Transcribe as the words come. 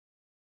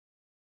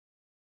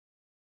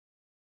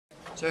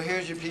So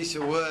here's your piece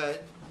of wood.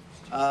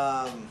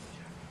 You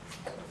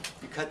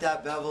cut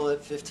that bevel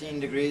at 15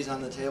 degrees on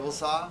the table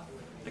saw.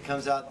 It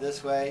comes out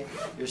this way.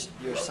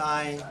 Your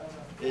sign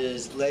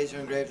is laser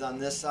engraved on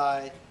this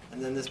side,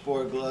 and then this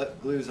board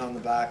glues on the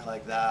back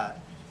like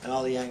that. And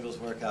all the angles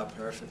work out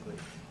perfectly.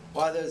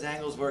 Why those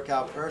angles work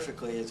out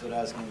perfectly is what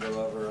I was going to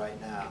go over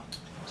right now.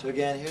 So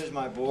again, here's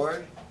my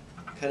board,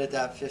 cut at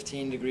that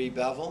 15-degree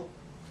bevel.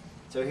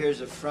 So here's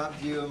a front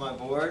view of my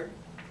board.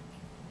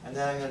 And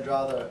then I'm going to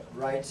draw the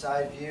right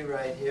side view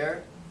right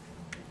here.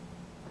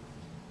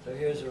 So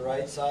here's the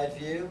right side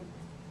view.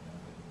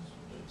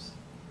 Oops.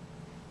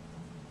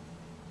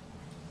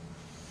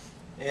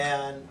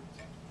 And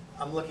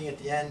I'm looking at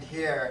the end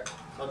here,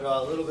 so I'll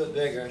draw a little bit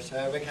bigger so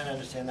everybody can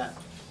understand that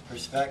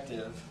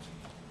perspective.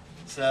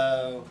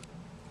 So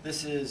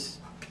this is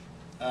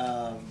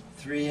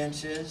 3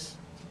 inches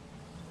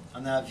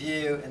on that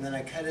view, and then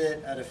I cut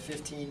it at a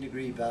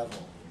 15-degree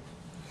bevel.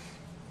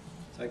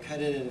 So I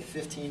cut it at a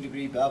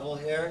 15-degree bevel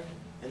here,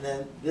 and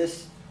then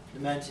this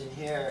dimension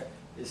here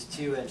is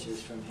 2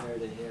 inches from here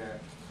to here.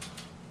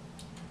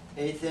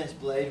 1/8 inch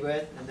blade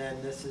width, and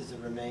then this is the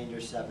remainder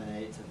 7/8 of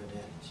an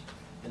inch.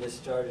 And it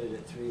started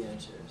at 3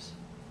 inches.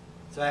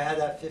 So I had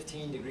that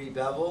 15-degree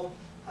bevel.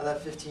 How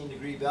that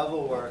 15-degree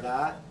bevel worked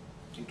at,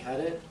 you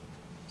cut it.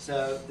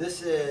 So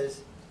this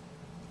is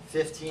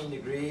 15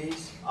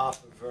 degrees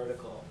off of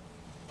vertical.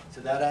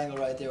 So that angle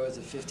right there was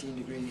a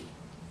 15-degree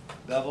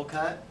bevel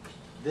cut.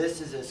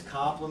 This is its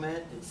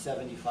complement, it's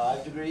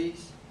 75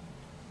 degrees.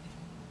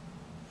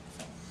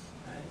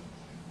 Right.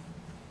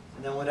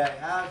 And then what I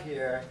have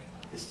here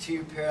is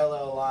 2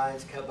 parallel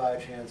lines cut by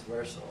a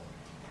transversal.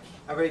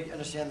 Everybody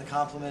understand the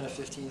complement of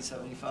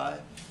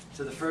 1575?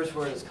 So the first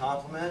word is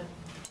complement,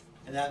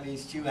 and that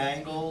means 2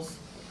 angles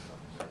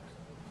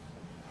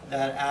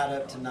that add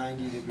up to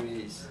 90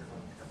 degrees.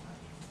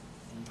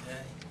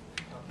 Okay.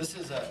 This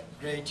is a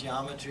great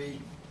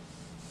geometry,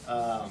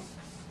 a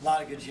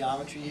lot of good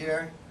geometry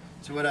here.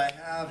 So what I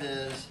have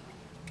is,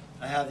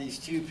 I have these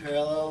 2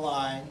 parallel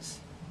lines.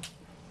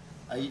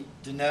 I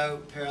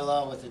denote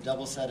parallel with a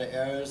double set of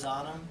arrows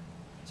on them.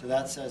 So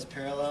that says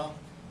parallel.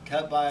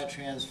 Cut by a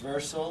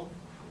transversal.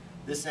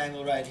 This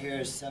angle right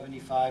here is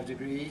 75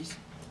 degrees,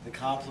 the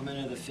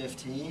complement of the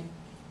 15.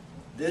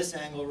 This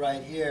angle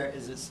right here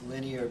is its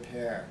linear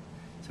pair.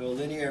 So a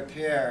linear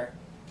pair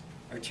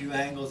are 2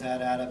 angles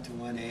that add up to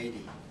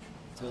 180.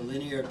 So a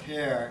linear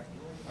pair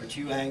are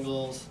 2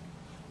 angles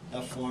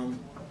that form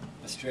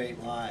a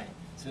straight line.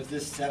 So if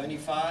this is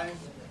 75,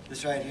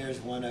 this right here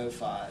is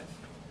 105.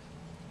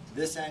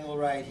 This angle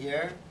right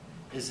here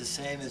is the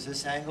same as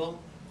this angle.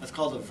 That's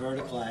called a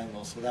vertical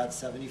angle, so that's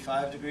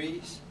 75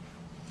 degrees.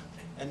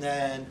 And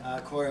then,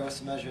 Corey, what's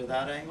the measure of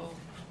that angle?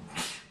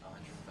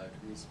 105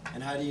 degrees.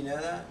 And how do you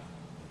know that?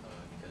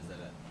 Because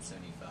that at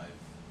 75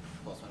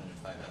 plus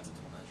 105 adds up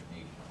to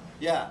 180.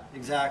 Yeah,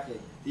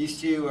 exactly.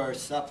 These 2 are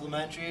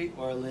supplementary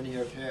or a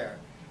linear pair.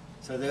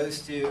 So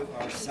those 2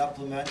 are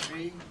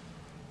supplementary,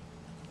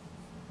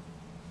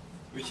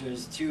 which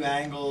is 2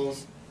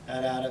 angles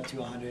that add up to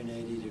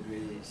 180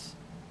 degrees.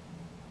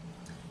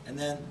 And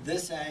then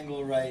this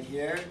angle right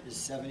here is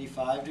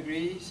 75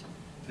 degrees,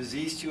 because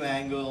these 2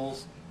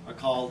 angles are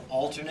called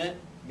alternate,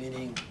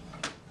 meaning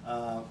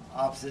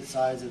opposite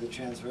sides of the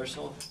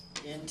transversal,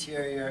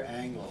 interior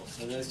angles.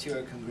 So those 2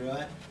 are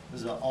congruent.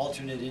 Those are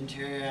alternate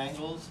interior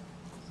angles.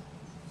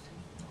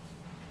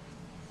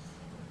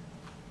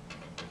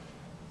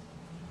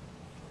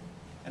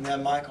 And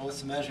then, Michael,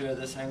 what's the measure of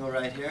this angle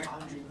right here?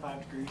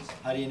 105 degrees.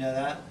 How do you know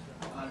that?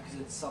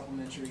 Because it's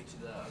supplementary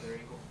to the other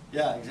angle.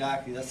 Yeah,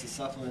 exactly. That's the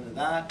supplement of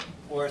that.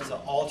 Or it's the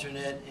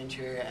alternate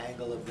interior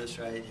angle of this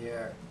right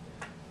here.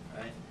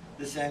 Right?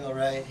 This angle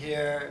right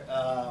here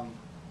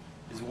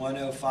is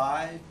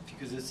 105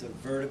 because it's a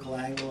vertical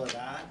angle of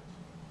that.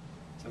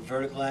 So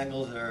vertical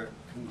angles are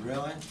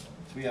congruent.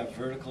 So we have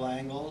vertical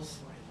angles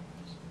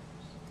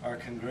are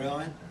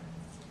congruent.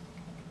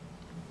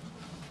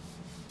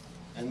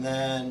 And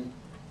then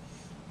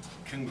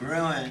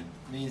congruent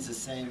means the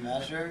same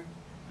measure.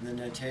 And the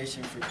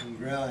notation for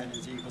congruent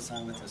is equal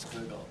sign with a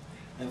squiggle.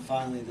 And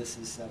finally, this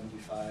is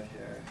 75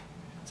 here.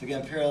 So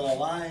again, parallel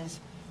lines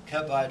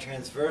cut by a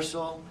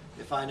transversal.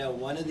 If I know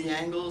one of the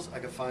angles, I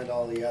can find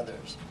all the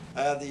others.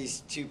 I have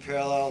these 2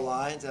 parallel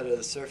lines that are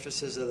the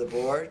surfaces of the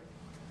board.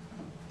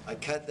 I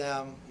cut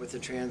them with a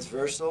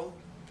transversal.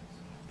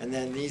 And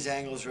then these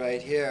angles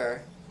right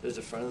here, there's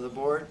the front of the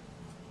board,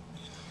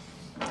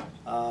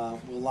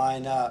 will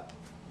line up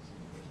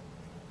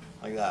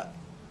like that.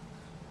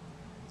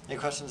 Any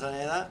questions on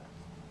any of that?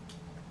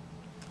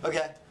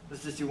 Okay,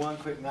 let's just do one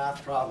quick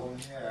math problem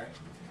here.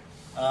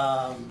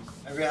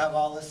 Everybody have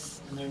all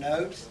this in their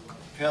notes?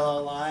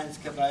 Parallel lines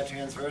cut by a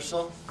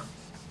transversal.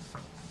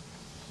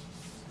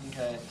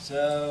 Okay,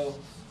 so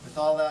with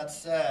all that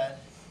said,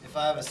 if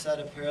I have a set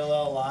of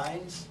parallel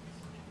lines,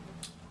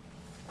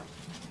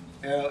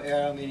 arrow,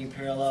 arrow meaning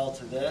parallel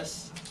to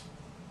this,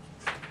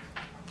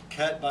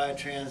 cut by a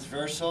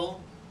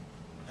transversal,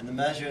 and the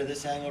measure of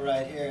this angle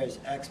right here is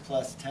x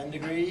plus 10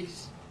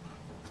 degrees.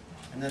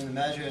 And then the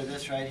measure of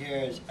this right here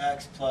is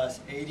x plus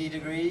 80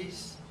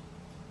 degrees.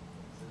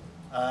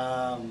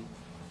 Can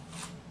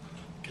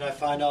I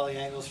find all the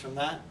angles from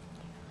that?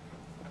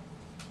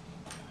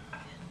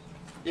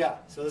 Yeah,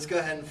 so let's go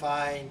ahead and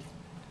find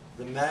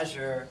the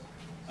measure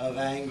of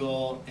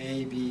angle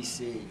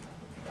ABC.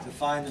 So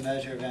find the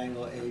measure of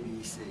angle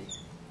ABC.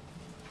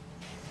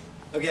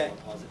 Okay,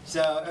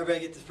 so everybody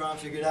get this problem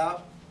figured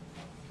out?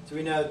 So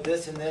we know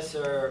this and this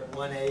are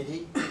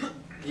 180.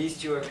 These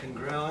two are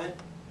congruent.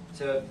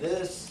 So if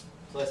this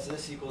plus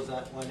this equals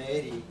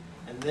 180,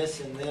 and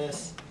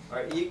this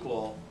are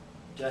equal,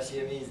 Jesse,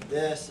 it means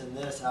this and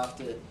this have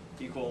to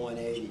equal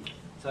 180.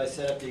 So I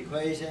set up the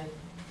equation.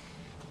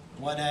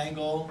 One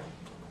angle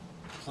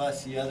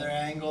plus the other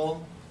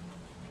angle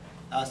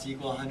has to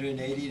equal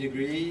 180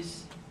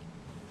 degrees.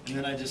 And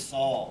then I just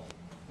solve.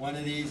 One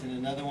of these and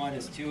another one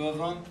is two of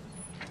them.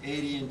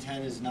 80 and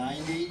 10 is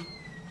 90.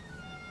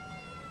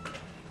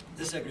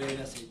 This is a great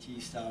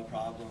SAT style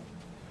problem.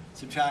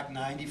 Subtract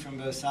 90 from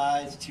both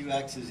sides.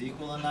 2x is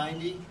equal to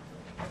 90.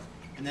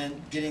 And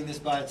then getting this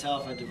by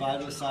itself, I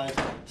divide both sides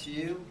by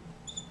 2.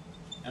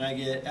 And I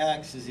get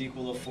x is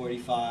equal to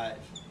 45.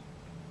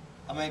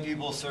 How many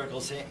people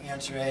circle say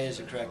answer A is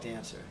the correct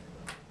answer?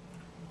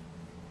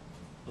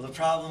 Well, the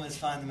problem is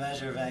find the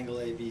measure of angle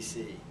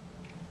ABC.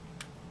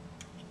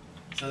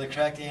 So the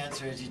correct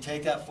answer is you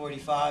take that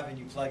 45 and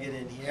you plug it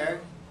in here.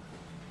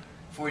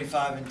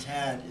 45 and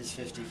 10 is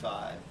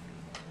 55.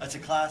 That's a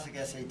classic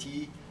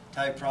SAT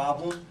type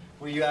problem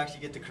where you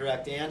actually get the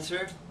correct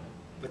answer,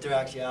 but they're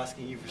actually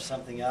asking you for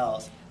something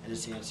else, and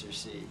it's answer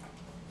C.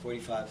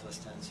 45 plus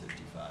 10 is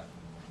 55.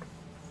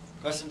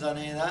 Questions on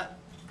any of that?